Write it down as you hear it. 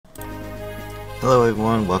Hello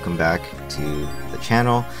everyone, welcome back to the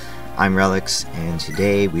channel. I'm Relics, and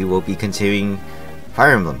today we will be continuing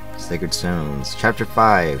Fire Emblem, Sacred Stones, Chapter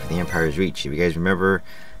 5, The Empire's Reach. If you guys remember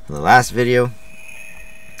from the last video,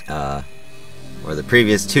 or the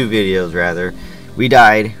previous two videos rather, we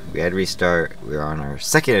died, we had to restart, we were on our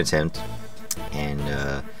second attempt,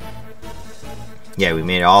 and yeah, we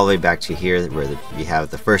made it all the way back to here where we have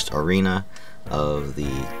the first arena of the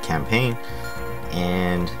campaign,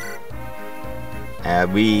 and I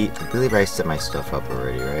believe I set my stuff up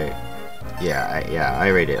already, right? Yeah, I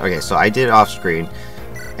rated it. Okay, so I did it off screen,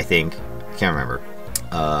 I think. I can't remember.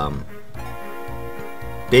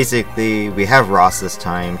 Basically, we have Ross this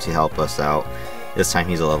time to help us out. This time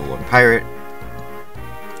he's a level 1 pirate.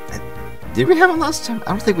 Did we have him last time?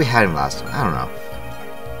 I don't think we had him last time. I don't know.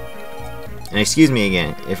 And excuse me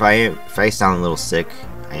again, if I sound a little sick,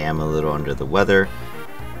 I am a little under the weather,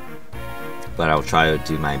 but I'll try to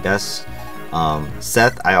do my best.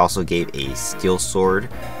 Seth, I also gave a steel sword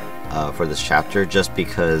for this chapter, just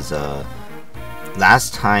because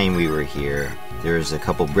last time we were here, there's a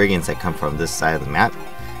couple brigands that come from this side of the map,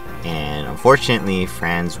 and unfortunately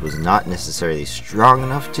Franz was not necessarily strong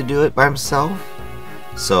enough to do it by himself,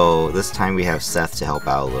 so this time we have Seth to help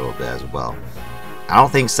out a little bit as well. I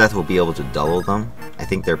don't think Seth will be able to double them. I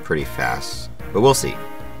think they're pretty fast, but we'll see.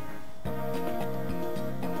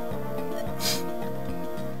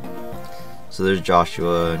 So there's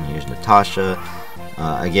Joshua, and here's Natasha.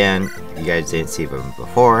 Again, you guys didn't see them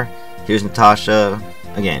before. Here's Natasha.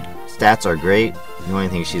 Again, stats are great. The only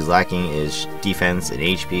thing she's lacking is defense and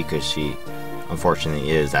HP, because she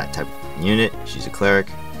unfortunately is that type of unit. She's a cleric.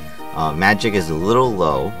 Magic is a little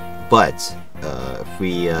low, but if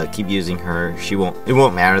we keep using her, it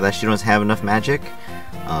won't matter that she doesn't have enough magic.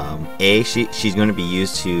 She's going to be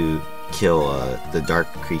used to kill the dark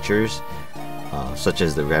creatures, such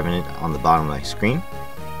as the Revenant on the bottom of my screen.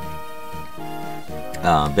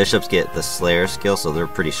 Bishops get the Slayer skill, so they're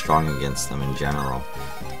pretty strong against them in general.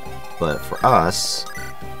 But for us,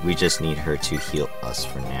 we just need her to heal us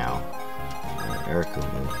for now. Eirika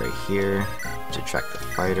will move right here to track the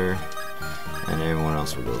fighter, and everyone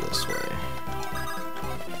else will go this way.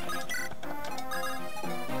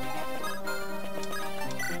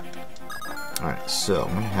 Alright, so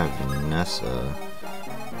I'm going to have Vanessa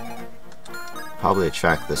probably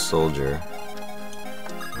attract the soldier.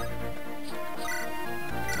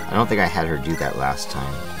 I don't think I had her do that last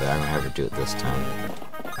time, but I'm going to have her do it this time.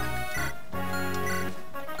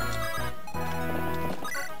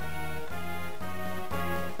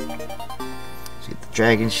 So get the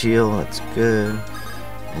dragon shield, that's good.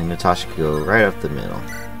 And Natasha can go right up the middle.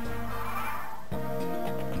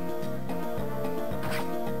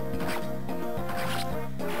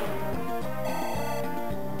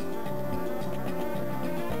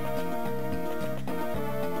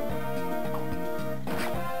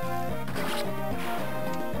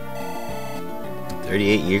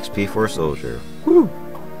 $38 EXP for a soldier. Woo!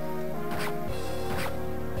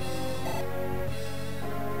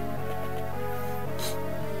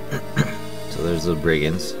 So there's the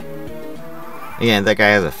brigands. Again, that guy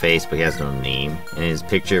has a face, but he has no name. And his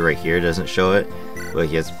picture right here doesn't show it, but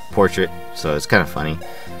he has a portrait, so it's kind of funny.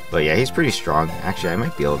 But yeah, he's pretty strong. Actually, I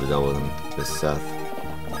might be able to double him with Seth.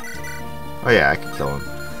 Oh yeah, I could kill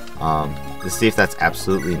him. Let's see if that's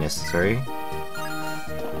absolutely necessary.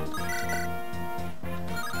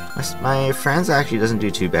 My Franz actually doesn't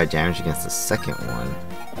do too bad damage against the second one.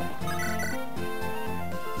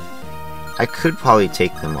 I could probably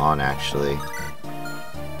take them on, actually.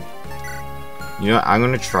 You know what, I'm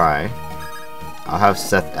gonna try. I'll have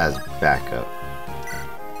Seth as backup.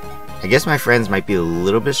 I guess my Franz might be a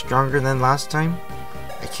little bit stronger than last time.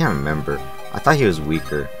 I can't remember. I thought he was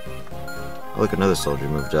weaker. Oh, look, another soldier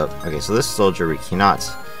moved up. Okay, so this soldier we cannot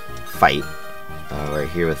fight. Right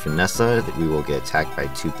here with Vanessa, we will get attacked by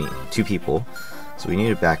two people, so we need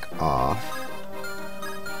to back off.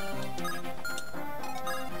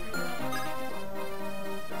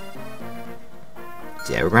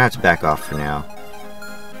 So yeah, we're gonna have to back off for now.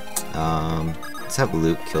 Let's have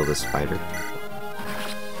Luke kill this fighter.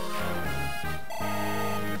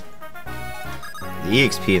 The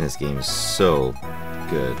EXP in this game is so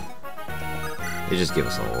good. They just give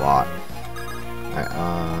us a lot.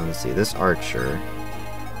 Alright, let's see, this archer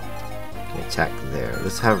can attack there.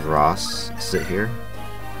 Let's have Ross sit here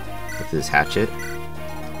with his hatchet.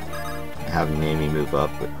 Have Nami move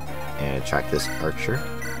up and attract this archer.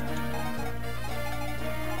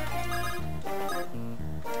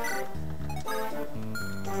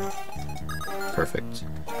 Perfect.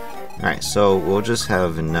 Alright, so we'll just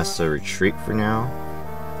have Vanessa retreat for now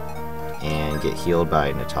and get healed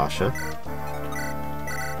by Natasha.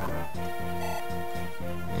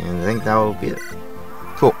 And I think that will be it.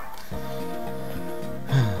 Cool.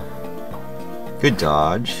 Good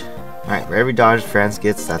dodge. Alright, for every dodge France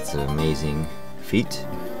gets, that's an amazing feat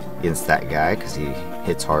against that guy, because he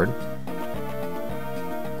hits hard.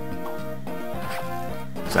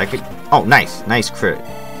 So I could... Oh, nice! Nice crit.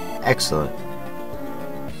 Excellent.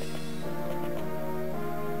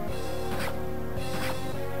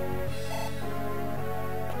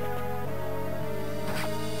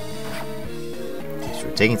 Okay, so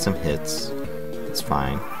we're taking some hits. It's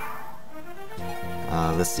fine.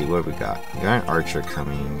 Let's see, what do we got? We got an archer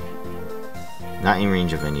coming. Not in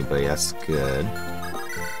range of anybody, that's good.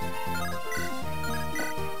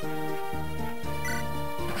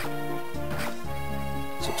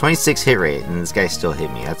 So 26 hit rate, and this guy still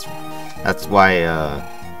hit me. That's why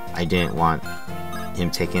I didn't want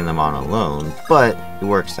him taking them on alone, but it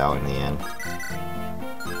works out in the end.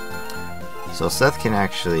 So Seth can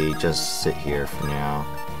actually just sit here for now.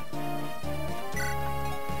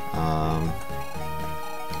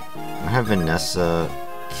 I have Vanessa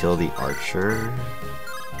kill the archer.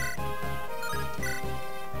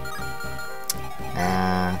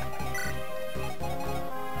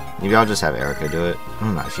 Maybe I'll just have Eirika do it.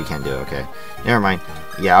 Oh no, she can't do it, okay. Never mind.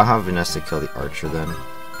 Yeah, I'll have Vanessa kill the archer then.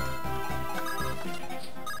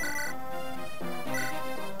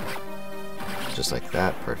 Just like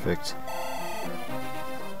that, perfect.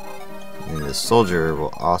 And the soldier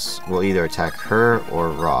will either attack her or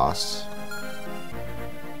Ross.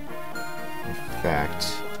 In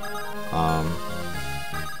fact,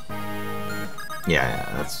 yeah,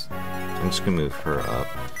 that's. I'm just gonna move her up.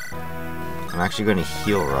 I'm actually gonna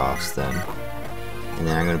heal Ross then, and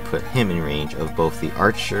then I'm gonna put him in range of both the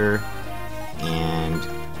archer and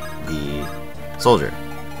the soldier.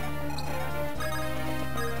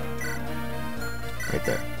 Right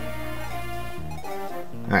there.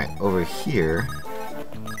 Alright, over here.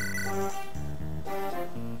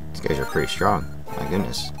 These guys are pretty strong. My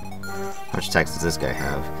goodness. How much attacks does this guy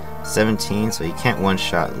have? 17, so he can't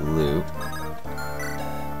one-shot Luke.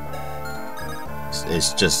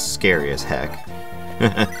 It's just scary as heck.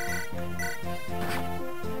 If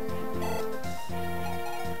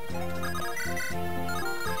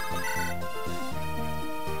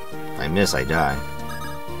I miss, I die.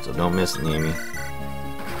 So don't miss, Naomi.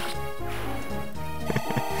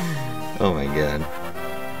 Oh my god.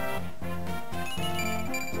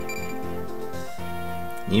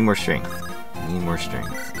 Need more strength. Need more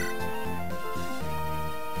strength.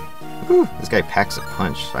 Whew, this guy packs a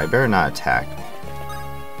punch, so I better not attack.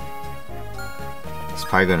 He's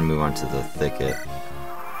probably going to move on to the thicket.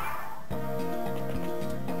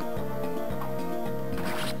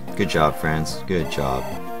 Good job, friends. Good job.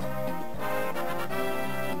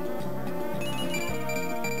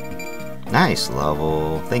 Nice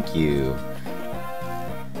level. Thank you.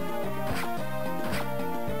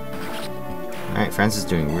 Alright, France is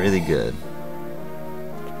doing really good.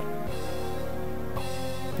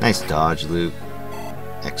 Nice dodge, Luke.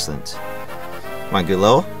 Excellent. Come on, good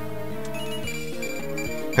level.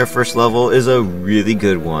 Her first level is a really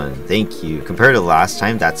good one. Thank you. Compared to last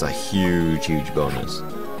time, that's a huge, huge bonus.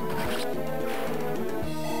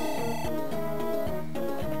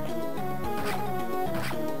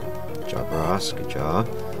 Good job, Ross. Good job.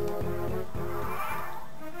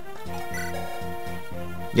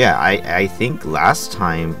 Yeah, I think last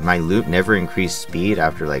time my loot never increased speed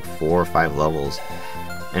after like 4 or 5 levels.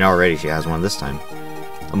 And already she has one this time.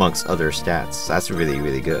 Amongst other stats. That's really,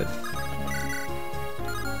 really good.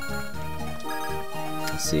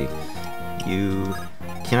 Let's see. You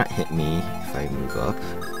cannot hit me if I move up.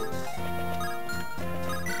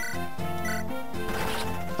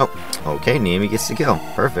 Oh, okay, Naomi gets the kill.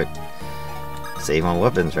 Perfect. Save on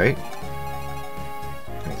weapons, right?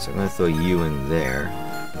 Alright, so I'm gonna throw you in there.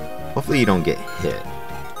 Hopefully you don't get hit.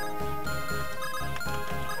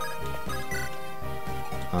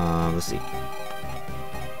 Let's see.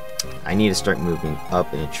 I need to start moving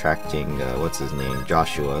up and attracting, what's his name?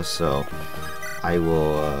 Joshua, so I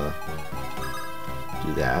will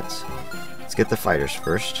do that. Let's get the fighters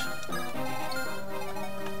first.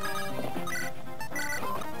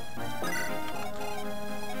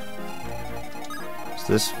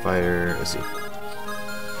 So this fighter, let's see.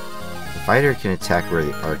 The fighter can attack where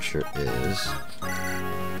the archer is,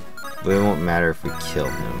 but it won't matter if we kill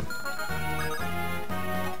him.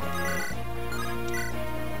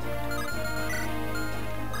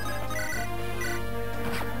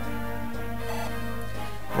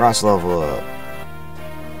 Ross level up.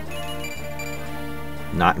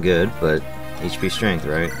 Not good, but HP strength,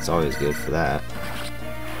 right? It's always good for that.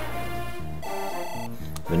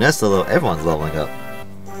 Vanessa level, everyone's leveling up.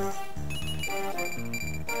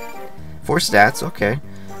 4 stats, okay.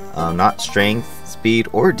 Not strength, speed,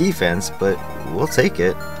 or defense, but we'll take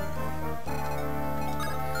it.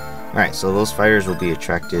 Alright, so those fighters will be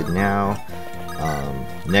attracted now.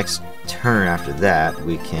 Next turn after that,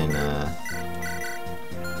 we can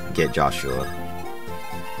get Joshua.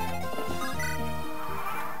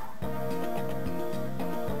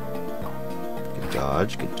 Good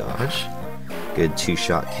dodge, good dodge. Good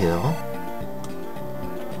 2-shot kill.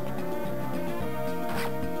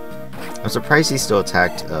 I'm surprised he still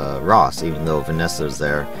attacked Ross, even though Vanessa's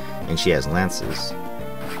there and she has lances.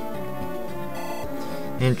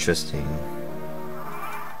 Interesting.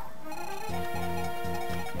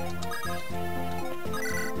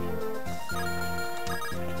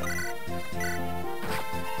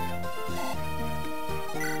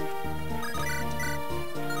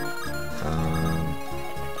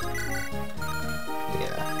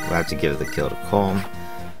 Yeah, we'll have to give the kill to Colm,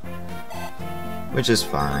 which is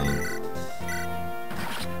fine.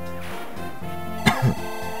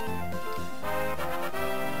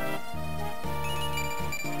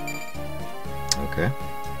 Okay.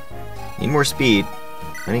 Need more speed.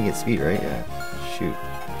 I didn't get speed, right? Yeah. Shoot.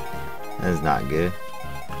 That is not good.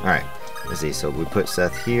 Alright. Let's see. So we put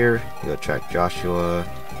Seth here. He'll attract Joshua.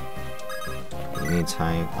 In the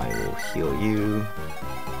meantime, I will heal you.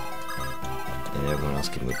 And everyone else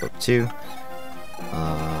can move up too.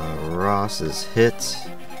 Ross is hit.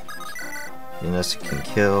 Vanessa can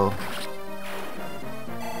kill.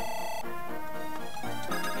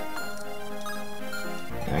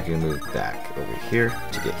 And I can move back over here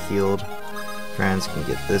to get healed. Franz can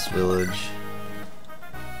get this village.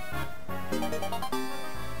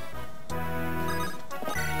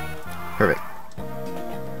 Perfect.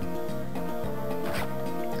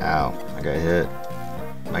 Ow, I got hit.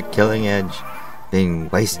 My killing edge being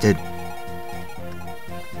wasted.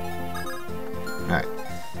 Alright,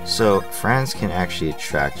 so Franz can actually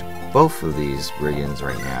attract both of these brigands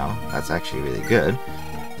right now. That's actually really good.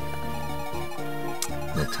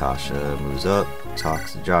 Natasha moves up,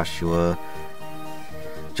 talks to Joshua.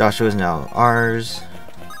 Joshua is now ours.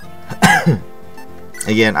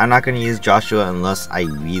 Again, I'm not going to use Joshua unless I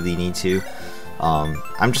really need to.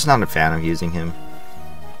 I'm just not a fan of using him,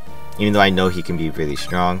 even though I know he can be really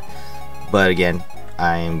strong. But again,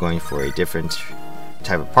 I am going for a different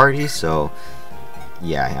type of party, so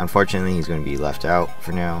yeah, unfortunately he's going to be left out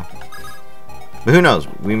for now. But who knows,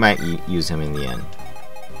 we might use him in the end.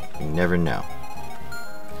 You never know.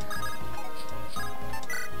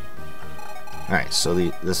 Alright, so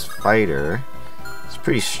this fighter is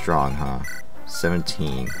pretty strong, huh?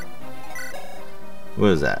 17.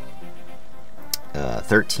 What is that?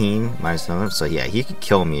 13 minus 7. So yeah, he could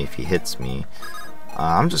kill me if he hits me.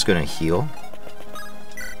 I'm just gonna heal.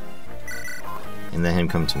 And let him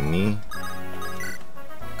come to me.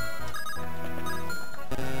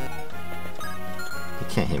 He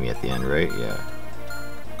can't hit me at the end, right? Yeah.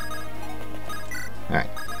 Alright.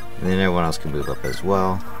 And then everyone else can move up as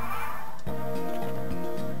well.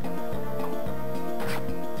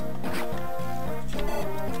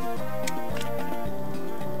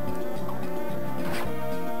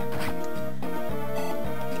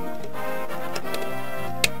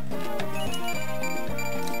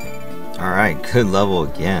 Alright, good level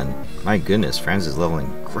again. My goodness, Franz is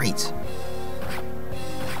leveling great.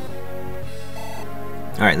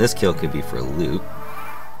 Alright, this kill could be for loot.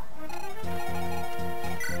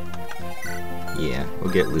 Yeah,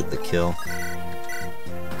 we'll get loot the kill.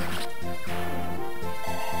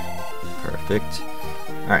 Perfect.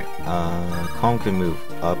 Alright, Colm can move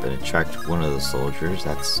up and attract one of the soldiers.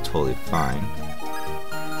 That's totally fine.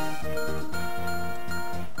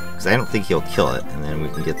 I don't think he'll kill it, and then we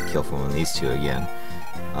can get the kill from one of these two again.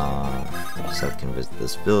 Seth can visit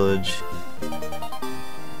this village.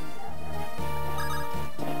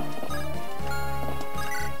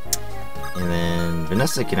 And then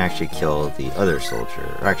Vanessa can actually kill the other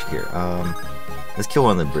soldier. Or actually here, let's kill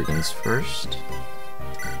one of the brigands first.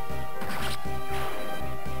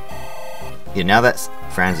 Yeah, now that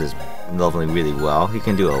Franz is leveling really well, he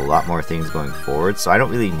can do a lot more things going forward, so I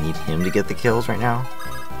don't really need him to get the kills right now.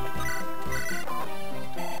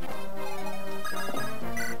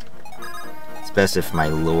 Best if my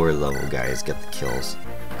lower level guys get the kills.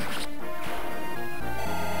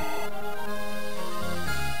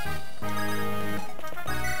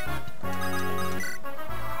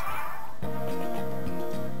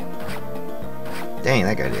 Dang,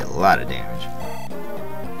 that guy did a lot of damage.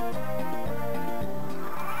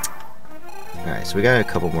 Alright, so we got a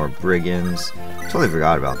couple more brigands. Totally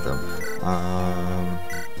forgot about them.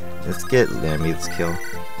 Let's get Lambie's kill.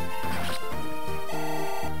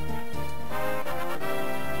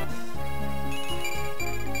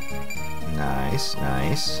 Nice,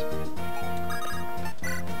 nice.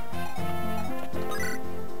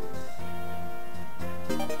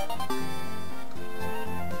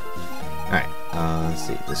 Alright, let's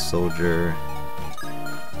see. The soldier,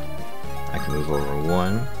 I can move over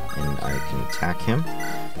one, and I can attack him.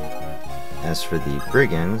 As for the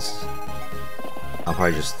brigands, I'll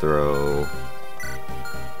probably just throw...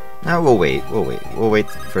 No, we'll wait. We'll wait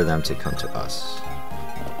for them to come to us.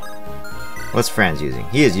 What's Franz using?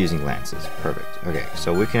 He is using lances. Perfect. Okay,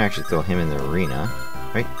 so we can actually throw him in the arena.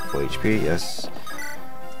 Right? Full HP, yes.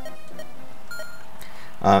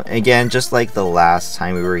 Again, just like the last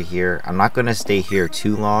time we were here, I'm not going to stay here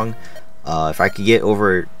too long. If I could get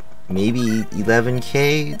over maybe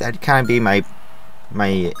 11k, that'd kind of be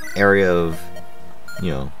my area of,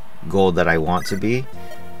 you know, goal that I want to be.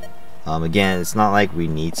 Again, it's not like we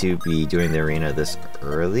need to be doing the arena this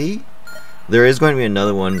early. There is going to be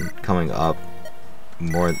another one coming up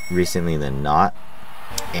more recently than not,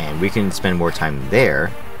 and we can spend more time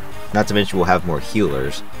there. Not to mention we'll have more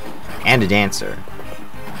healers and a dancer.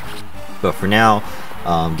 But for now,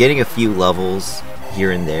 getting a few levels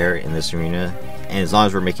here and there in this arena, and as long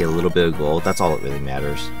as we're making a little bit of gold, that's all that really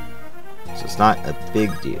matters. So it's not a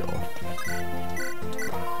big deal.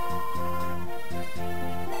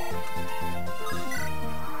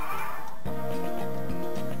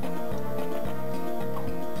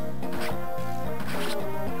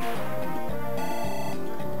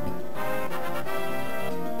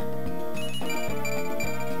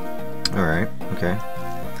 Alright, okay.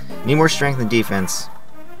 Need more strength and defense.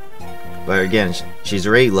 But again, she's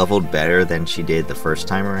already leveled better than she did the first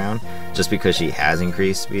time around, just because she has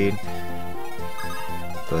increased speed.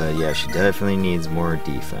 But yeah, she definitely needs more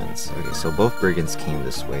defense. Okay, so both brigands came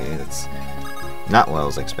this way. That's not what I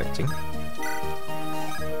was expecting.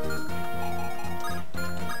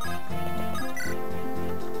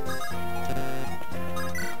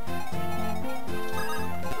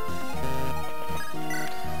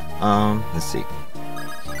 Let's see.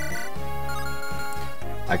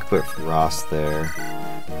 I could put Ross there,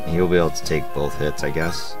 and he'll be able to take both hits, I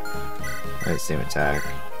guess. Alright, same attack.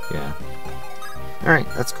 Yeah. Alright,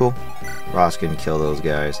 that's cool. Ross can kill those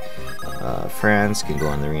guys. Franz can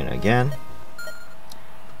go in the arena again.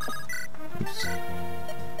 Oops.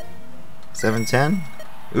 710?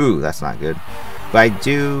 Ooh, that's not good. But I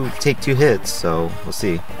do take 2 hits, so we'll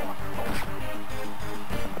see.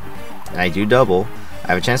 And I do double. I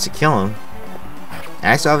have a chance to kill him.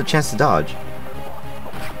 And I still have a chance to dodge.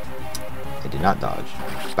 I did not dodge.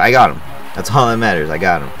 But I got him. That's all that matters. I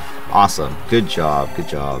got him. Awesome. Good job. Good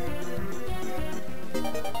job.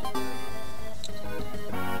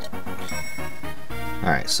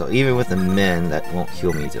 Alright, so even with the men, that won't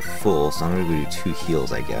heal me to full. So I'm going to go do 2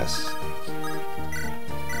 heals, I guess.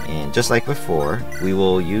 And just like before, we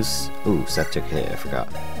will use... Ooh, Seth took a hit. I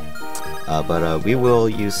forgot. But we will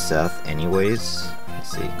use Seth anyways. Let's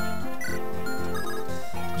see.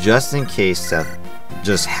 Just in case Seth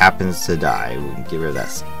just happens to die, we can get rid of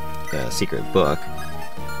that secret book.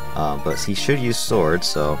 But he should use sword,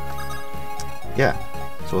 so yeah.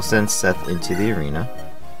 So we'll send Seth into the arena.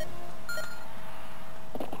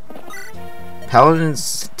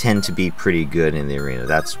 Paladins tend to be pretty good in the arena.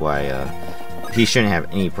 That's why he shouldn't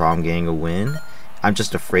have any problem getting a win. I'm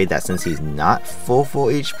just afraid that since he's not full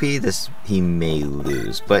HP, he may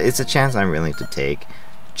lose. But it's a chance I'm willing to take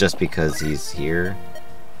just because he's here.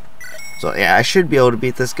 So yeah, I should be able to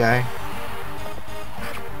beat this guy.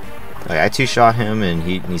 Like, I 2-shot him and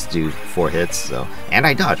he needs to do 4 hits, so... And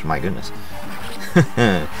I dodged, my goodness.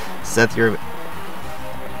 Seth, you're...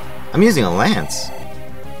 I'm using a lance.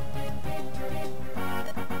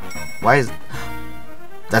 Why is...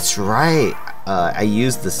 That's right! I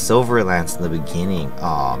used the silver lance in the beginning.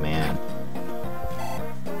 Aw, man.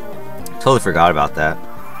 Totally forgot about that.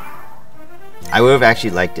 I would have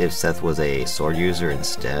actually liked if Seth was a sword user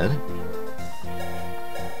instead.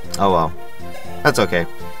 Oh well. That's okay.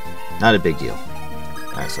 Not a big deal.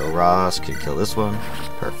 Alright, so Ross could kill this one.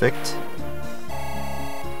 Perfect.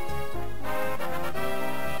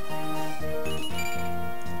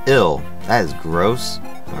 Ill. That is gross.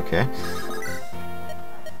 Okay.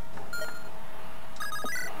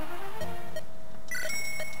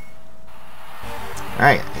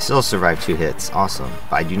 Alright, I still survived 2 hits. Awesome.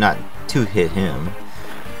 But I do not 2-hit him.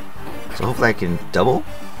 So hopefully I can double?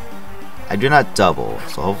 I do not double.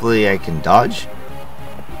 So hopefully I can dodge?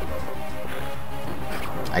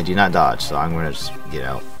 I do not dodge, so I'm gonna just get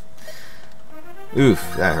out. Oof,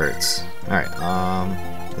 that hurts. Alright,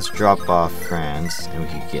 let's drop off Franz and we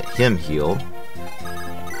can get him healed.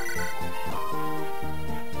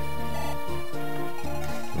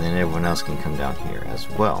 And then everyone else can come down here as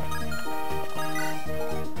well.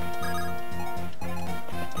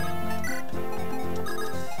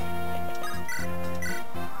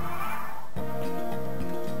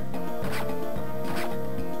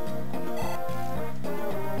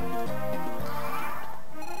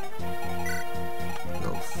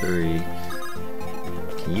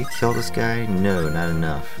 kill this guy? No, not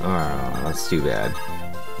enough. Oh, that's too bad.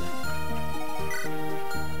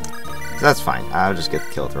 So that's fine. I'll just get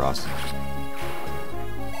the kill with Ross.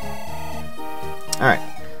 Alright.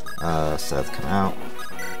 Seth come out.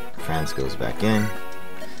 Franz goes back in.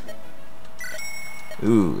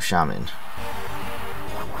 Ooh, Shaman.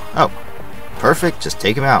 Oh, perfect. Just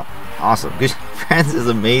take him out. Awesome. Good. Franz is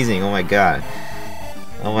amazing. Oh my god.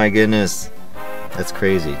 Oh my goodness. That's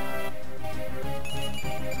crazy.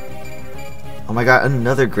 Oh my god,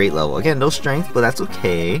 another great level. Again, no strength, but that's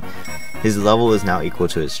okay. His level is now equal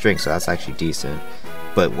to his strength, so that's actually decent.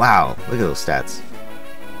 But wow, look at those stats.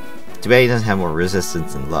 Too bad he doesn't have more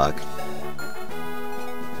resistance and luck.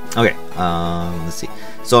 Okay, let's see.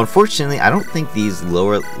 So unfortunately, I don't think these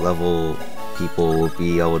lower level people will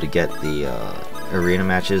be able to get the arena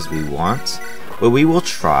matches we want. But we will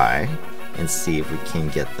try and see if we can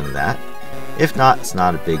get them that. If not, it's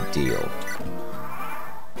not a big deal.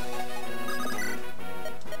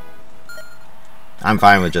 I'm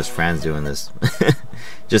fine with just Franz doing this.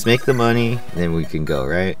 Just make the money, and then we can go,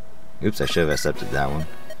 right? Oops, I should have accepted that one.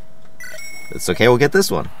 It's okay, we'll get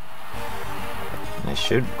this one. I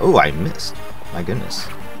should... Oh, I missed. My goodness.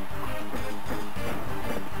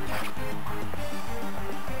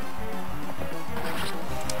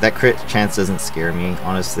 That crit chance doesn't scare me,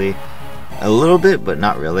 honestly. A little bit, but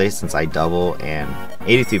not really, since I double, and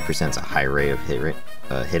 83% is a high rate of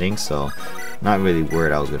hitting, so not really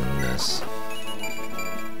worried I was going to miss.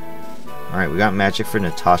 Alright, we got magic for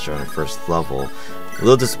Natasha on her first level. A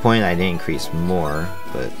little disappointed I didn't increase more,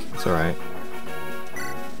 but it's alright.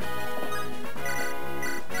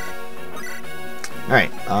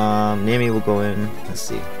 Alright, Nami will go in. Let's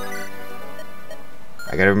see.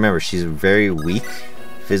 I gotta remember, she's very weak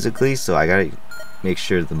physically, so I gotta make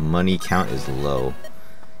sure the money count is low.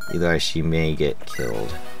 Otherwise she may get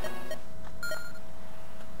killed.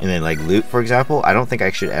 And then like loot, for example, I don't think I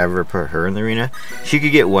should ever put her in the arena. She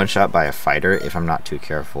could get one shot by a fighter if I'm not too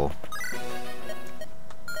careful.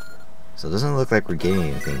 So it doesn't look like we're getting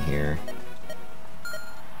anything here.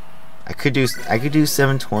 I could do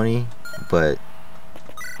 720, but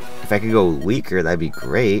if I could go weaker, that'd be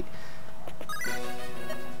great.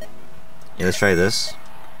 Yeah, let's try this.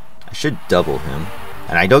 I should double him.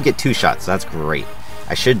 And I don't get 2 shots, so that's great.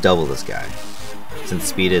 I should double this guy, since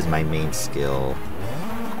speed is my main skill.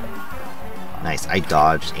 Nice, I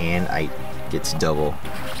dodged and I get to double.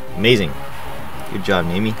 Amazing. Good job,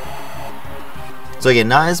 Nami. So again,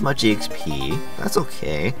 not as much EXP. That's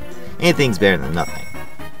okay. Anything's better than nothing.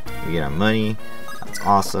 We get our money. That's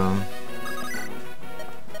awesome.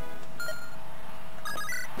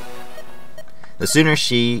 The sooner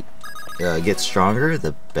she gets stronger,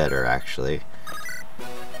 the better, actually.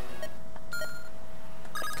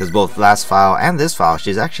 Because both last file and this file,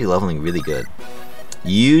 she's actually leveling really good.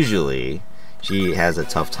 Usually, she has a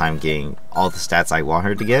tough time getting all the stats I want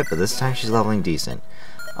her to get, but this time she's leveling decent.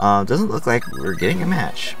 Doesn't look like we're getting a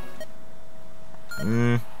match.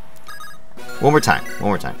 One more time.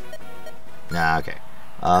 Nah, okay.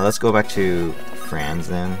 Let's go back to Franz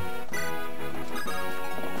then.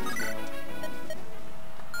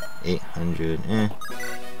 800,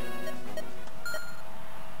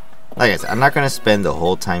 Like I said, I'm not gonna spend the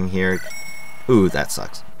whole time here. Ooh, that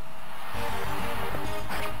sucks.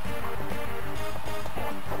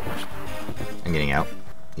 I'm getting out.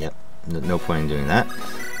 Yep, no point in doing that.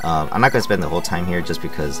 I'm not gonna spend the whole time here just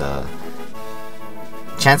because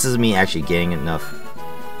chances of me actually getting enough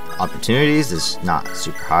opportunities is not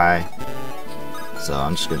super high. So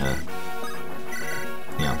I'm just gonna,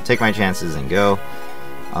 you know, take my chances and go.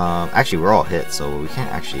 Actually, we're all hit, so we can't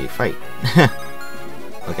actually fight.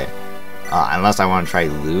 Okay. Unless I want to try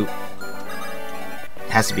loot.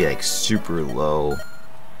 It has to be like super low.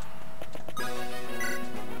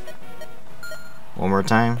 One more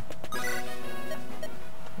time.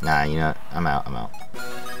 Nah, you know what? I'm out.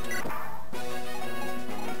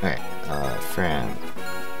 Okay, Fran.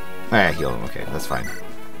 Alright, heal him. Okay, that's fine.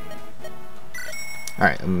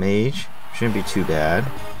 Alright, a mage. Shouldn't be too bad.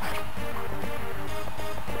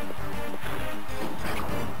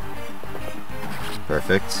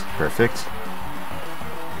 Perfect.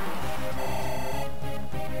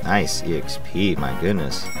 Nice EXP, my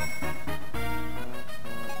goodness.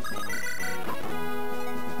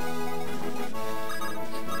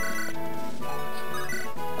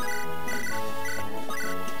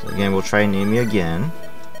 So again, we'll try Nami again.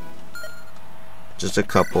 Just a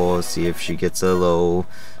couple, see if she gets a low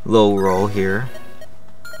roll here.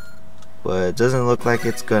 But it doesn't look like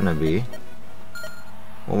it's gonna be.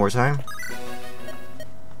 One more time.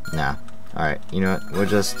 Nah. Alright, you know what? We'll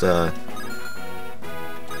just,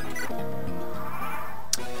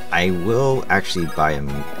 I I will actually buy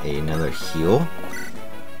another heal.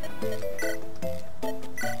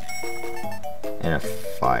 And a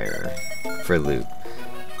fire for loot.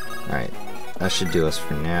 Alright, that should do us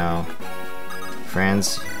for now.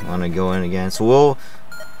 Friends, want to go in again? So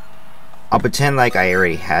I'll pretend like I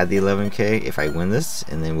already had the 11k if I win this,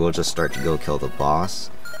 and then we'll just start to go kill the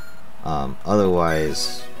boss.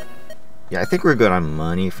 Otherwise, yeah, I think we're good on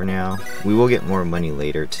money for now. We will get more money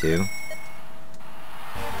later too.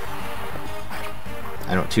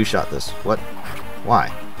 I don't two-shot this. What?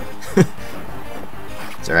 Why?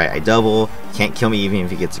 It's alright, I double. Can't kill me even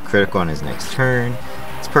if he gets a critical on his next turn.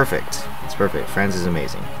 It's perfect. It's perfect. Franz is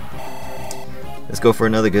amazing. Let's go for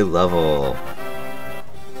another good level.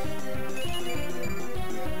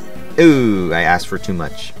 Ooh, I asked for too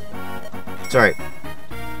much. It's alright.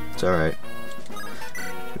 It's alright.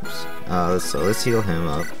 Oops. So let's heal him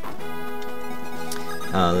up.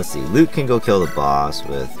 Let's see. Luke can go kill the boss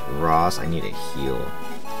with Ross. I need a heal.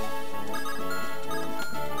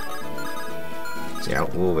 So yeah,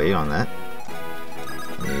 we'll wait on that.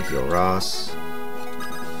 I need to heal Ross.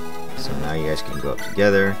 So now you guys can go up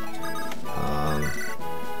together.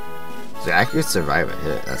 So I could survive a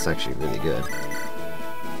hit. That's actually really good.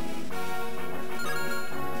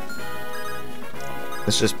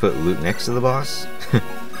 Let's just put Luke next to the boss.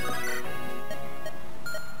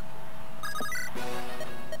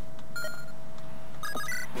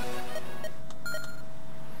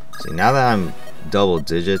 See, now that I'm double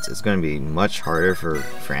digits, it's going to be much harder for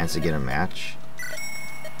France to get a match.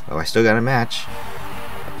 Oh, I still got a match.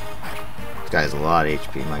 This guy has a lot of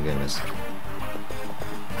HP, my goodness.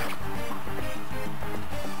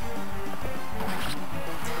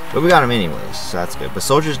 But we got him anyways, so that's good. But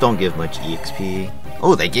soldiers don't give much EXP.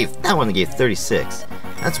 Oh, that one gave 36.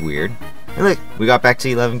 That's weird. And look, we got back to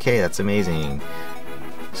 11k. That's amazing.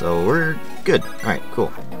 So we're good. Alright,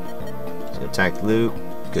 cool. So attack Luke.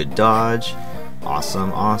 Good dodge.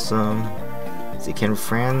 Awesome, awesome. See, can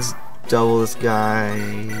Franz double this guy?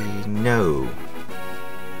 No.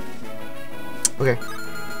 Okay.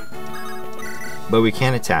 But we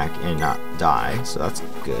can attack and not die, so that's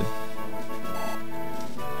good.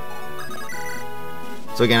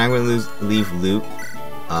 So again, I'm going to leave Luke.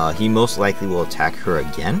 He most likely will attack her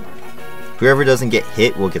again. Whoever doesn't get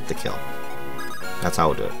hit will get the kill. That's how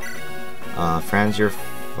we'll do it. Franz, you're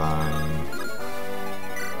fine.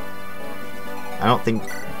 I don't think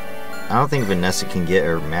Vanessa can get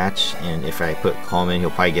her match, and if I put Coleman, he'll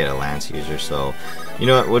probably get a Lance user. So, you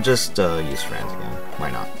know what? We'll just use Franz again.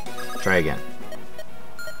 Why not? Try again.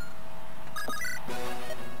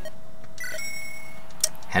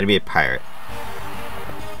 Had to be a pirate.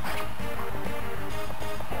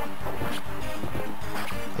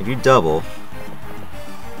 If you double,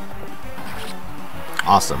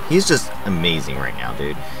 awesome. He's just amazing right now,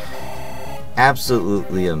 dude.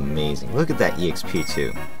 Absolutely amazing. Look at that EXP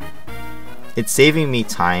too. It's saving me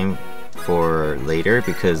time for later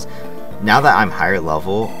because now that I'm higher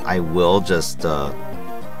level, I will just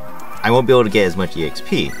I won't be able to get as much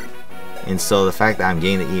EXP. And so the fact that I'm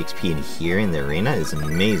getting the EXP in here in the arena is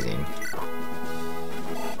amazing.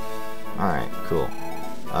 Alright, cool.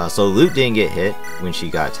 So Luke didn't get hit when she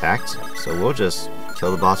got attacked, so we'll just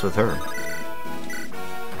kill the boss with her.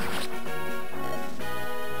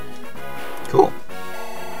 Cool.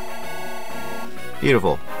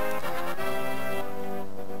 Beautiful.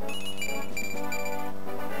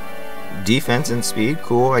 Defense and speed,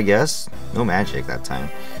 cool, I guess. No magic that time.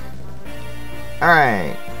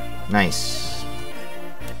 Alright. Nice.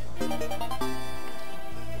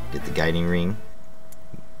 Get the guiding ring.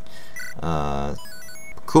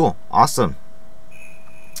 Cool. Awesome.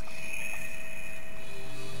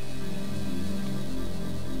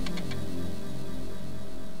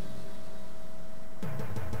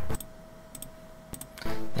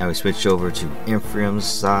 Now we switch over to Ephraim's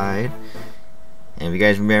side. And if you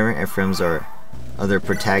guys remember, Ephraim's our other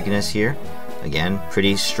protagonist here. Again,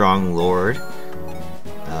 pretty strong lord.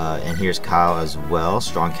 And here's Kyle as well,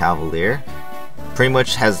 strong cavalier. Pretty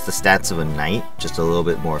much has the stats of a knight, just a little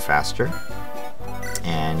bit more faster.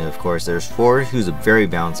 And of course there's Ford, who's a very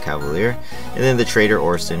balanced cavalier. And then the trader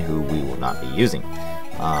Orson, who we will not be using.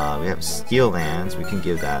 We have steel lands, we can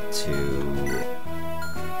give that to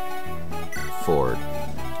Ford.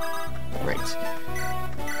 Right.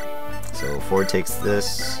 So Ford takes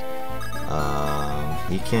this.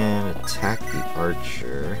 He can attack the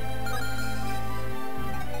archer.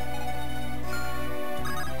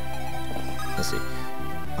 Let's see.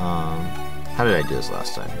 How did I do this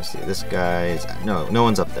last time? Let's see. This guy is no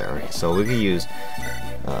one's up there. Okay, so we could use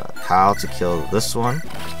Kyle to kill this one,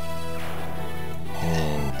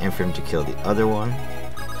 and then Ephraim to kill the other one.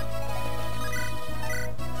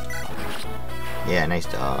 Yeah, nice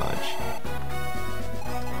dodge.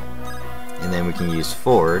 And then we can use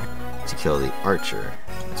forward to kill the archer.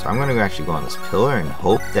 So I'm gonna actually go on this pillar and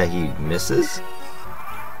hope that he misses.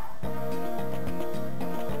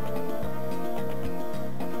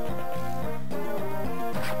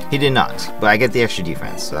 He did not, but I get the extra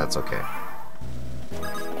defense, so that's okay.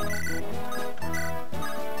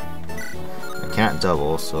 I can't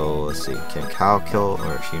double, so let's see. Can Kyle kill,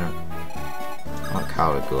 or she don't? I want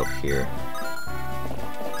Kyle to go up here.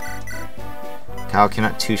 Kyle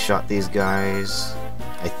cannot two-shot these guys.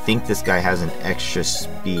 I think this guy has an extra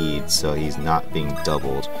speed, so he's not being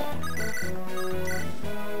doubled.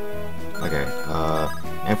 Okay,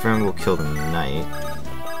 Ephraim will kill the knight.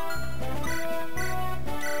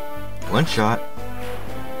 One shot.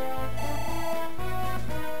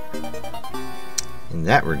 In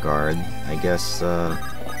that regard, I guess we'll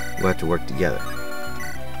have to work together.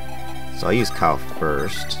 So I'll use Kyle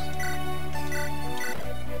first.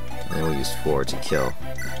 And then we'll use 4 to kill.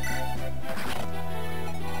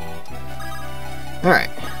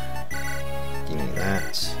 Alright. Give me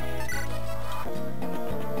that.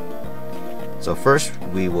 So first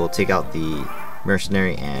we will take out the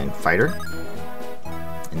mercenary and fighter.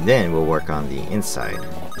 And then we'll work on the inside.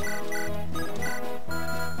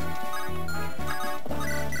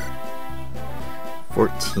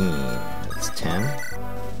 That's 10.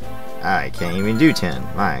 I can't even do 10.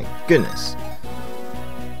 My goodness.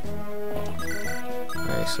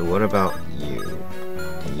 Alright, so what about you?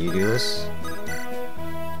 Can you do this?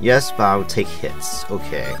 Yes, but I would take hits.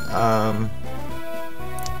 Okay.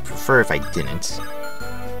 Prefer if I didn't.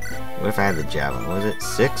 What if I had the javelin? What was it?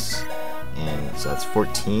 6? And so that's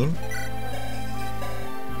 14.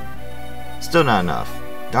 Still not enough.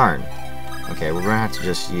 Darn. Okay, we're gonna have to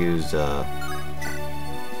just use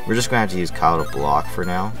we're just gonna have to use Kyle to block for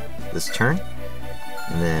now this turn.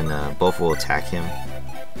 And then both will attack him.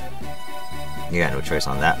 You got no choice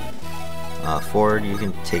on that. Forward, you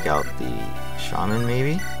can take out the shaman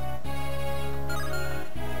maybe?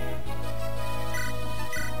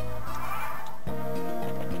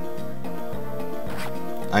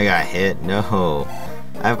 I got hit. No.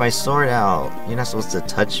 I have my sword out. You're not supposed to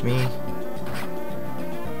touch me.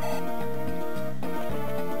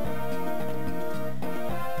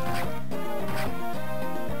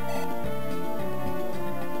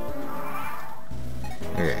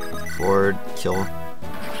 Okay. Forward. Kill.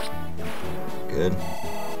 Good.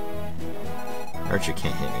 Archer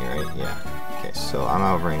can't hit me, right? Yeah. Okay, so I'm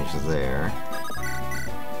out of range there.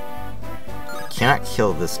 Cannot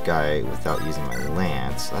kill this guy without using my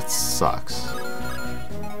lance. That sucks.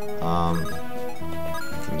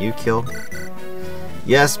 Can you kill?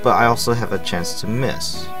 Yes, but I also have a chance to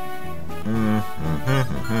miss.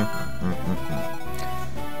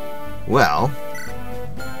 Well,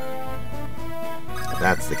 if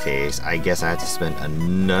that's the case, I guess I have to spend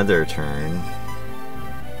another turn.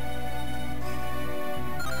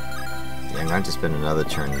 Yeah, I'm going to have to spend another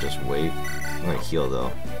turn and just wait. I'm going to heal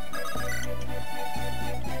though.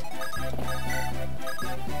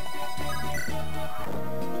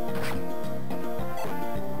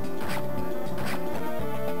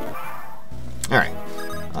 Alright,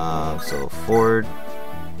 so forward,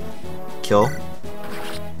 kill,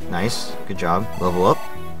 nice, good job, level up.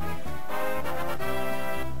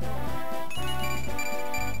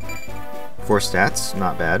 Four stats,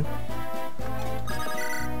 not bad.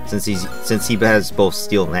 Since he has both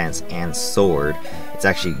steel lance and sword, it's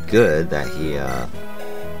actually good that he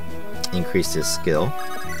increased his skill.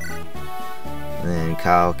 And then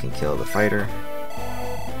Kyle can kill the fighter.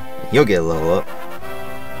 He'll get a level up.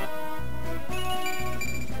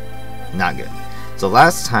 Not good. So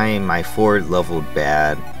last time my forward leveled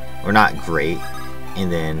bad, or not great,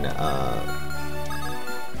 and then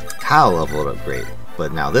Kyle leveled up great.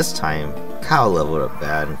 But now this time, Kyle leveled up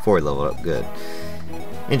bad and forward leveled up good.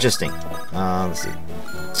 Interesting. Let's see.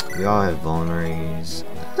 We all have vulneraries.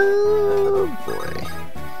 Oh boy.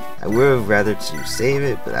 I would have rather to save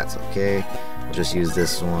it, but that's okay. We'll just use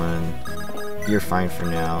this one. You're fine for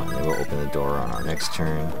now, and then we'll open the door on our next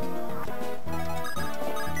turn.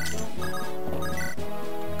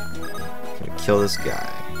 Kill this guy.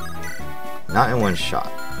 Not in one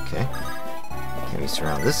shot, okay? Can we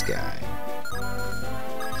surround this guy?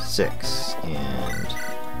 6 and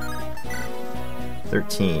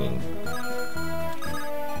 13.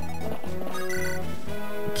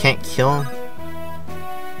 We can't kill him?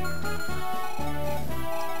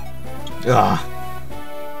 Ugh.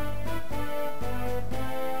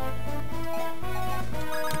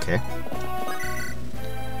 Okay.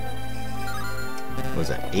 What was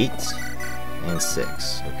that? 8? And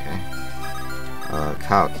 6, okay.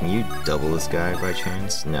 Kyle, can you double this guy by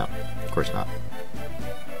chance? No, of course not.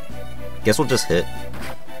 Guess we'll just hit.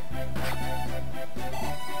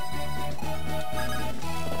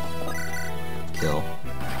 Kill.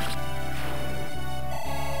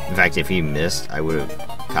 In fact, if he missed, Kyle would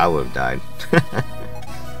have died.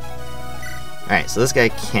 Alright, so this guy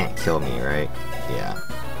can't kill me, right? Yeah.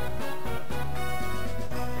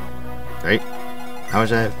 Right? How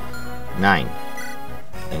much I have? 9.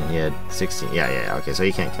 And he had 16. Yeah, okay, so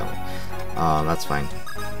he can't kill me. That's fine.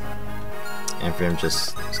 And for him,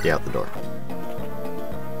 just stay out the door.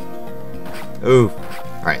 Ooh.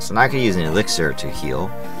 Alright, so now I can use an elixir to heal.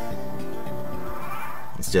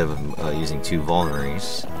 Instead of using 2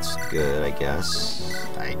 vulneraries. That's good, I guess.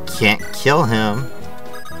 I can't kill him.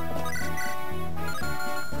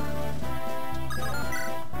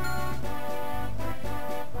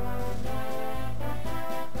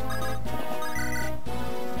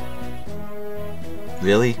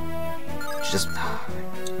 Really? Just...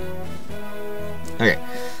 Okay.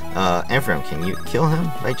 Ephraim, can you kill him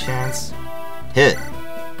by chance? Hit!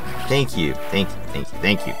 Thank you. Thank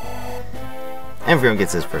you. Ephraim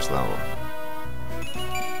gets his first level.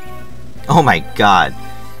 Oh my god!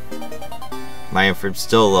 My Ephraim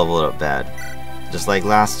still leveled up bad. Just like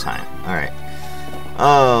last time. Alright.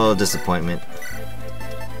 Oh, disappointment.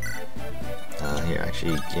 Here,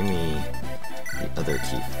 actually, give me the other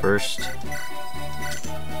key first.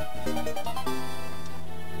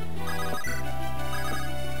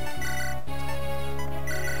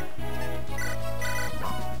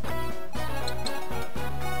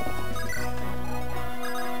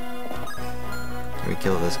 Can we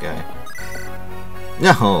kill this guy?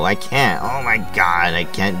 No, I can't. Oh my god, I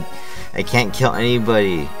can't kill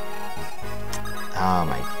anybody. Oh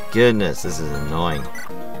my goodness, this is annoying.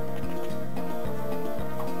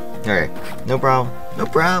 Alright, no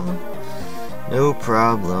problem.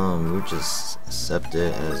 We'll just accept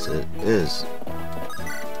it as it is.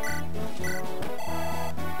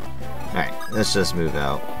 Alright, let's just move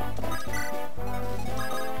out.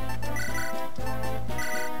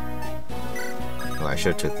 Oh, I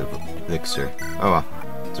should have took the elixir. Oh well,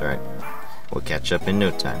 it's alright. We'll catch up in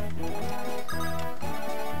no time.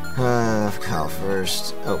 Kyle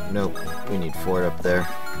first. Oh, nope. We need Ford up there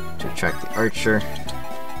to attract the archer.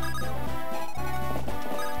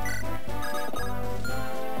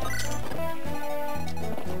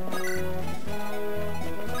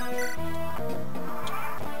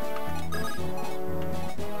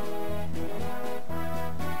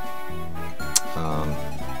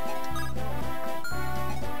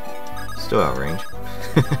 Still out of range.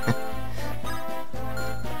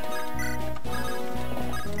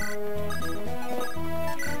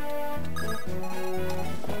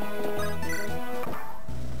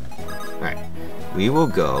 Alright, we will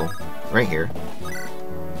go right here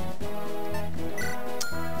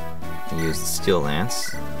and use the steel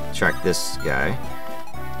lance, track this guy,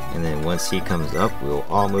 and then once he comes up, we will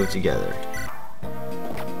all move together.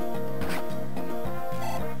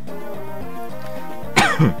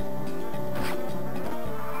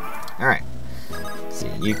 Alright. See,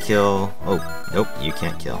 you kill. Oh, nope, you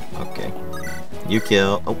can't kill. Okay. You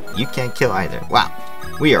kill. Oh, you can't kill either. Wow.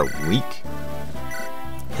 We are weak.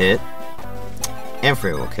 Hit.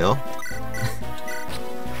 Ephraim will kill.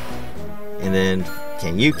 And then,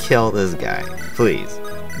 can you kill this guy? Please.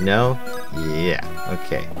 No? Yeah.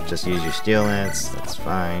 Okay. Just use your steel lance. That's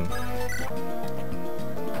fine.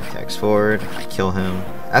 Attacks forward. I kill him.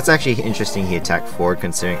 That's actually interesting he attacked forward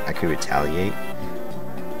considering I could retaliate.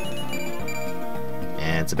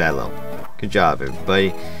 And it's a bad level. Good job,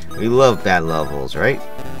 everybody. We love bad levels, right?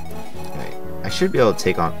 Alright. I should be able to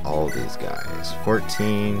take on all of these guys.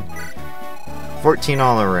 14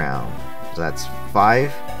 all around. So that's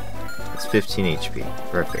 5. That's 15 HP.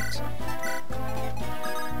 Perfect.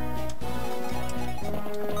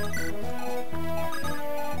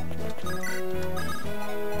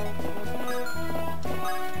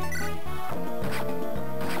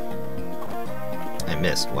 I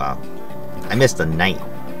missed. Wow. I missed a knight.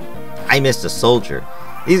 I missed a soldier.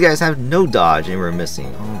 These guys have no dodge and we're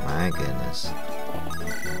missing. Oh my goodness.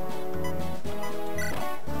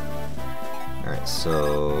 Alright,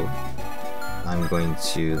 so I'm going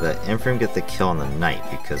to let Ephraim get the kill on the knight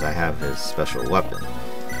because I have his special weapon.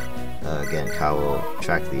 Again, Kyle will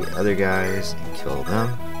track the other guys and kill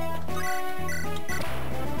them.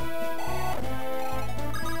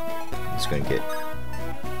 I'm just going to get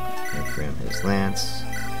Ephraim his lance.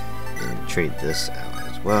 And trade this out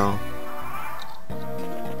as well.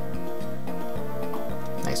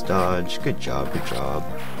 Nice dodge. Good job, good job.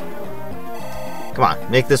 Come on,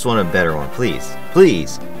 make this one a better one, please.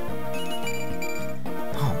 Please!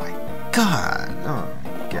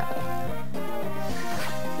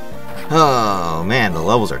 Oh man, the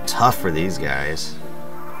levels are tough for these guys.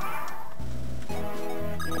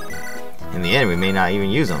 In the end, we may not even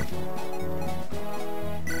use them.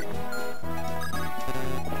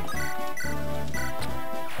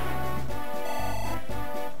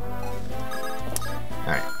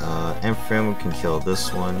 Alright, Ephraim can kill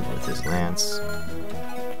this one with his lance.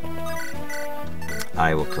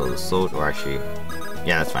 I will kill the soldier, or actually,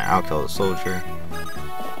 yeah, that's fine, I'll kill the soldier.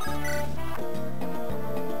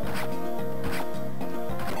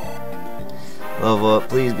 Level up,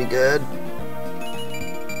 please be good.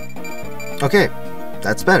 Okay,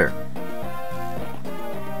 that's better.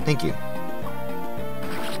 Thank you.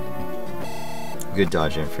 Good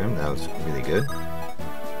dodge in for him, that was really good.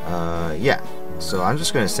 Yeah, so I'm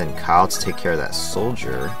just going to send Kyle to take care of that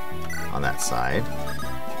soldier on that side.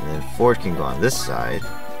 And then Ford can go on this side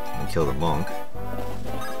and kill the monk.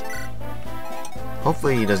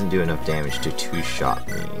 Hopefully he doesn't do enough damage to two-shot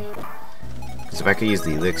me. Because if I could use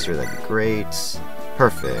the elixir, that'd be great.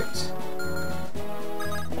 Perfect.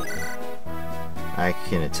 I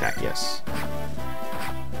can attack, yes.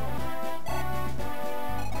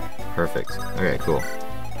 Perfect. Okay, cool.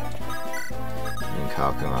 And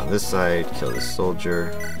Kyle come on this side, kill the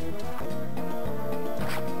soldier.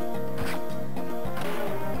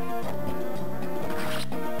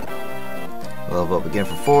 Level up again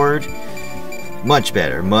for Ford. Much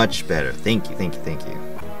better, much better. Thank you, thank you, thank you.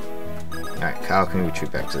 Alright, Kyle can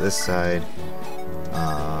retreat back to this side.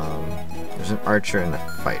 There's an archer and a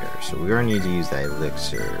fighter, so we're gonna need to use that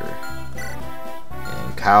elixir.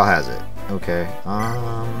 And Kyle has it. Okay,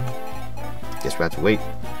 guess we have to wait.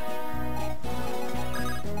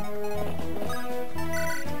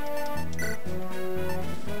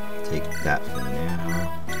 Take that for now.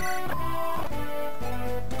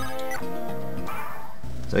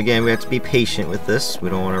 So again, we have to be patient with this. We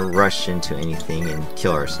don't want to rush into anything and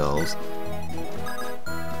kill ourselves.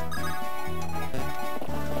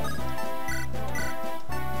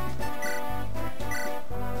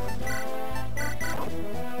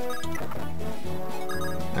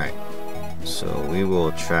 Alright, so we will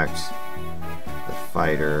attract the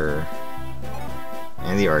fighter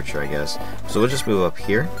and the archer, I guess. So we'll just move up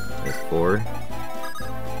here with Ford.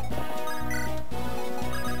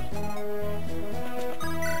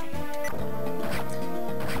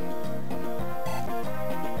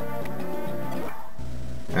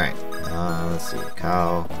 Alright, let's see,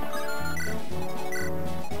 Kyle.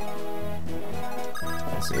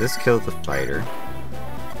 Let's see, let's kill the fighter.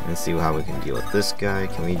 Let's see how we can deal with this guy.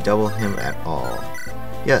 Can we double him at all?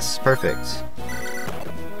 Yes, perfect.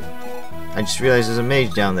 I just realized there's a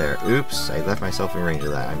mage down there. Oops, I left myself in range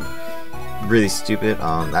of that. I'm really stupid.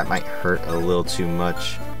 That might hurt a little too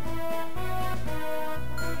much.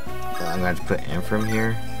 I'm gonna have to put Ephraim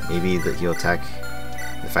here. Maybe that he'll attack.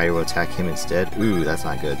 The fighter will attack him instead. Ooh, that's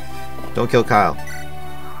not good. Don't kill Kyle.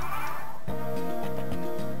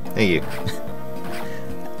 Thank you.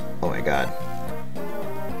 Oh my god.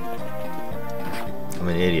 I'm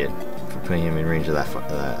an idiot for putting him in range of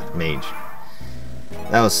that mage.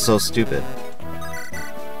 That was so stupid.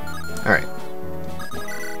 Alright.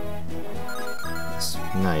 This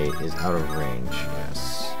knight is out of range,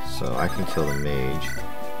 yes. So I can kill the mage.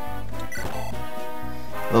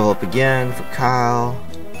 Level up again for Kyle.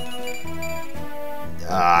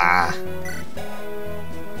 Ah.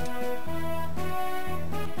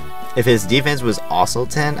 If his defense was also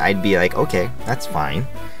 10, I'd be like, okay, that's fine.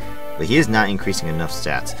 But he is not increasing enough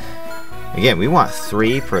stats. Again, we want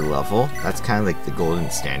 3 per level. That's kind of like the golden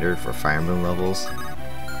standard for Fire Emblem levels.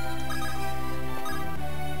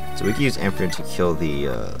 So we can use Emperor to kill the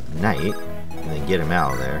knight and then get him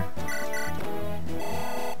out of there.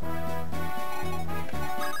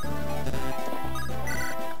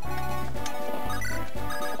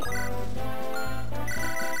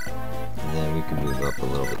 And then we can move up a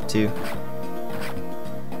little bit too.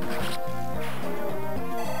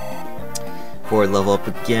 Forward level up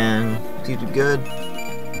again. Please do good.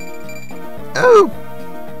 Oh!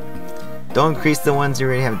 Don't increase the ones who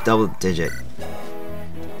already have double digit.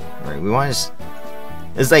 Alright, we want to.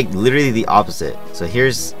 It's like literally the opposite. So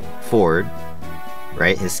here's Ford,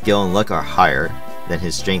 right? His skill and luck are higher than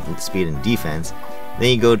his strength and speed and defense.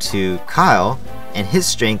 Then you go to Kyle, and his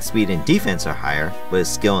strength, speed, and defense are higher, but his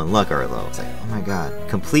skill and luck are low. It's like, oh my god,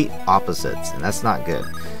 complete opposites, and that's not good.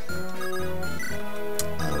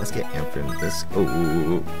 Let's get Emperor this.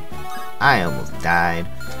 Oh, I almost died.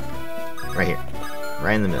 Right here.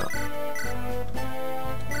 Right in the middle.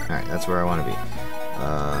 Alright, that's where I want to be.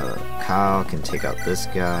 Kyle can take out this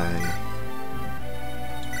guy.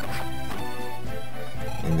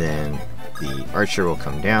 And then the archer will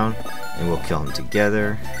come down and we'll kill him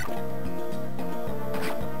together.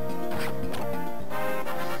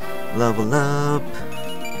 Level up.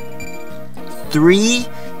 Three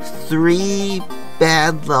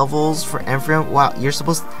bad levels for Ephraim. Wow, you're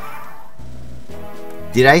supposed.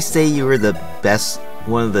 Did I say you were the best,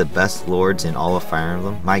 one of the best lords in all of Fire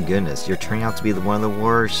Emblem? My goodness, you're turning out to be one of the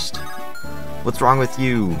worst. What's wrong with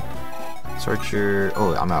you? Searcher.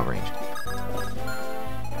 Oh, I'm out of range.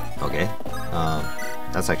 Okay.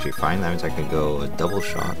 That's actually fine. That means I can go a double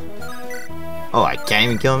shot. Oh, I can't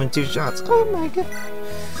even kill him in 2 shots. Oh my god.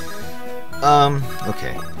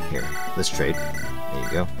 Okay. Here, let's trade. There you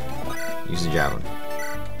go. Use the javelin.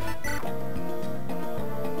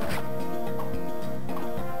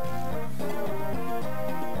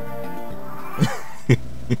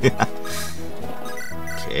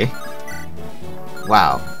 Okay.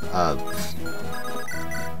 Wow.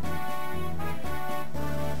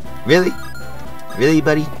 Really? Really,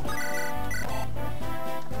 buddy?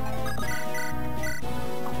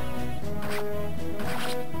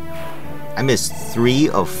 I missed 3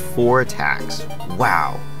 of 4 attacks.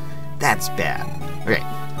 Wow. That's bad. Okay.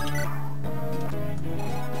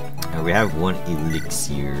 Now we have 1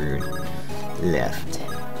 elixir left.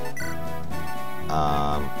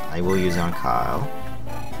 I will use it on Kyle.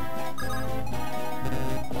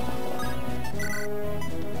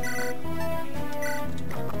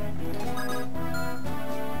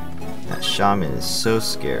 That shaman is so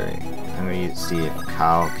scary. I'm going to see if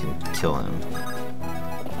Kyle can kill him.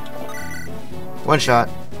 1 shot.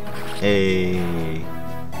 Hey.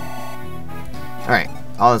 Alright,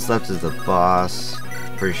 all that's left is the boss.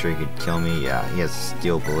 Pretty sure he could kill me. Yeah, he has a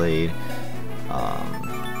steel blade.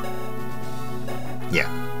 Yeah.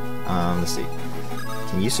 Let's see.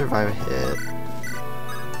 Can you survive a hit?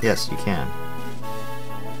 Yes, you can.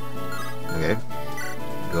 Okay.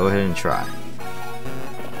 Go ahead and try.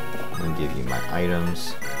 I'm gonna give you my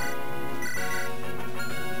items.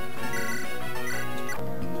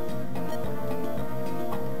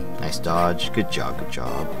 Nice dodge. Good job, good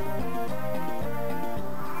job.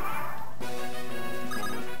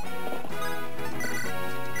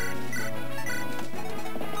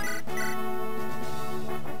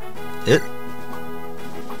 It?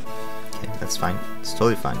 Okay, that's fine. It's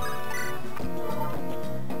totally fine.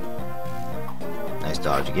 Nice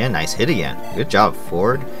dodge again. Nice hit again. Good job,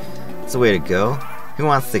 Ford. That's the way to go. Who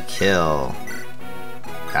wants to kill?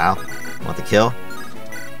 Kyle? Want the kill?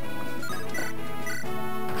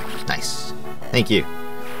 Nice. Thank you.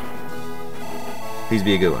 Please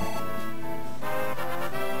be a good one.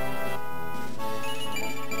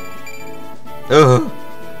 Oh.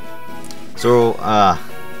 So,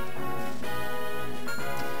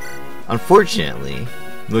 unfortunately,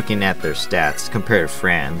 looking at their stats compared to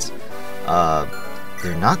France,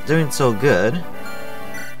 they're not doing so good.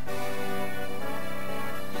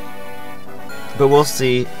 But we'll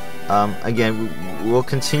see. Again, we'll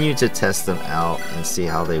continue to test them out and see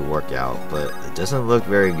how they work out, but it doesn't look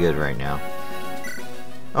very good right now.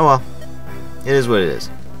 Oh well. It is what it is.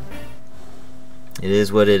 It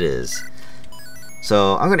is what it is.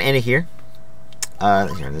 So, I'm going to end it here.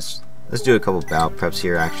 Here, let's do a couple battle preps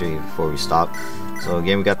here actually before we stop. So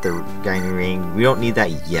again, we got the guiding ring. We don't need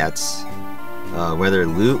that yet. Whether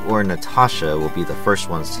Lute or Natasha will be the first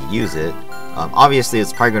ones to use it. Obviously,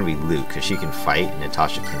 it's probably going to be Lute because she can fight and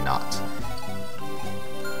Natasha cannot.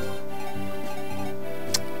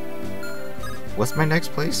 What's my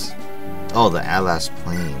next place? Oh, the Atlas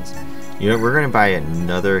Plains. You know, we're going to buy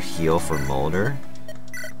another heal for Mulder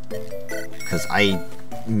because I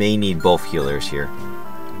may need both healers here.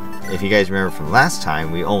 If you guys remember from last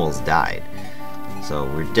time, we almost died. So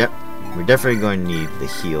we're definitely going to need the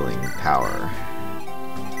healing power.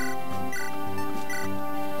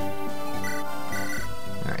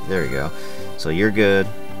 Alright, there we go. So you're good.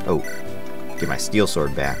 Oh, get my steel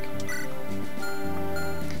sword back.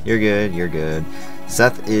 You're good, you're good.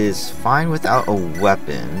 Seth is fine without a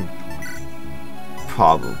weapon.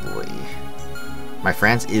 Probably. My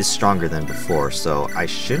France is stronger than before, so I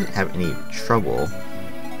shouldn't have any trouble.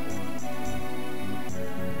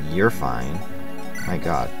 You're fine. My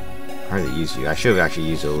god. I hardly use you. I should have actually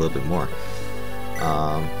used it a little bit more.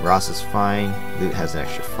 Ross is fine. Lute has an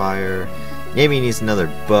extra fire. Maybe he needs another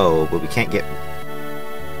bow, but we can't get...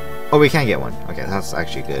 Oh, we can get one. Okay, that's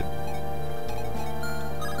actually good.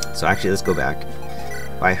 So actually, let's go back.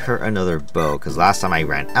 Buy her another bow, because last time I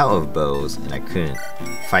ran out of bows and I couldn't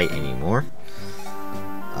fight anymore.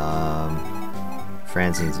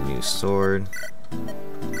 Franz needs a new sword. In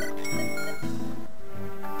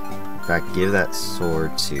fact, give that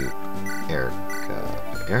sword to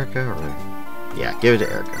Eirika. Eirika? Or... Yeah, give it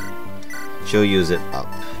to Eirika. She'll use it up.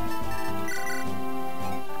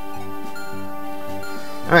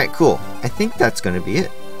 Alright, cool. I think that's going to be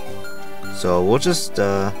it. So we'll just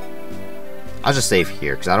I'll just save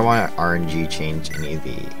here because I don't want to RNG change any of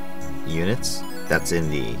the units that's in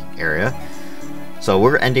the area. So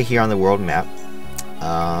we're ending here on the world map.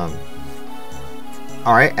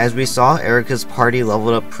 Alright, as we saw, Eirika's party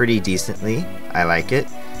leveled up pretty decently. I like it.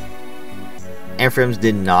 Ephraim's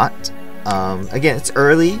did not. Again, it's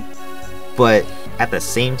early, but at the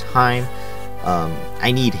same time,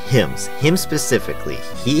 I need him specifically.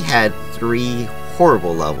 He had 3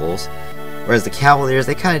 horrible levels, whereas the Cavaliers,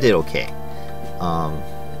 they kind of did okay.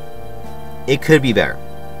 It could be better.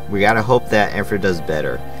 We gotta hope that Ephraim does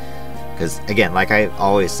better. Because, again, like I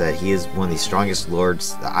always said, he is one of the strongest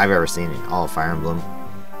lords that I've ever seen in all of Fire Emblem.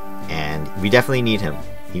 And we definitely need him.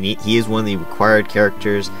 He is one of the required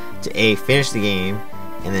characters to A, finish the game,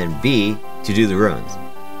 and then B, to do the ruins.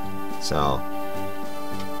 So,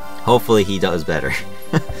 hopefully he does better.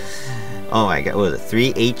 Oh my god, what was it?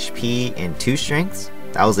 3 HP and 2 strengths?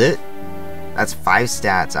 That was it? That's 5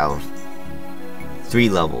 stats out of 3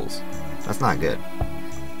 levels. That's not good.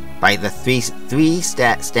 By the 3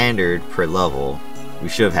 stat standard per level, we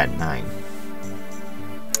should have had 9.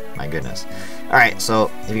 My goodness. Alright,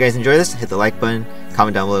 so if you guys enjoy this, hit the like button,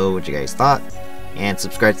 comment down below what you guys thought, and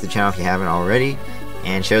subscribe to the channel if you haven't already,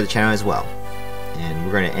 and share the channel as well. And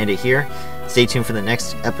we're going to end it here. Stay tuned for the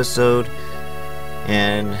next episode.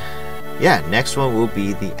 And yeah, next one will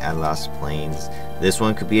be the Atlas Plains. This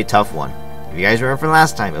one could be a tough one. If you guys remember from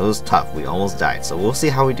last time, it was tough. We almost died. So we'll see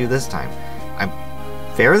how we do this time. I'm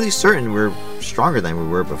fairly certain we're stronger than we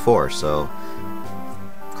were before, so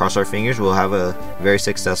cross our fingers, we'll have a very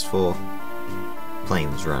successful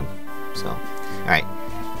Plains run. So, alright,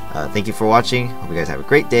 thank you for watching. Hope you guys have a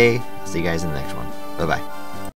great day. I'll see you guys in the next one. Bye bye.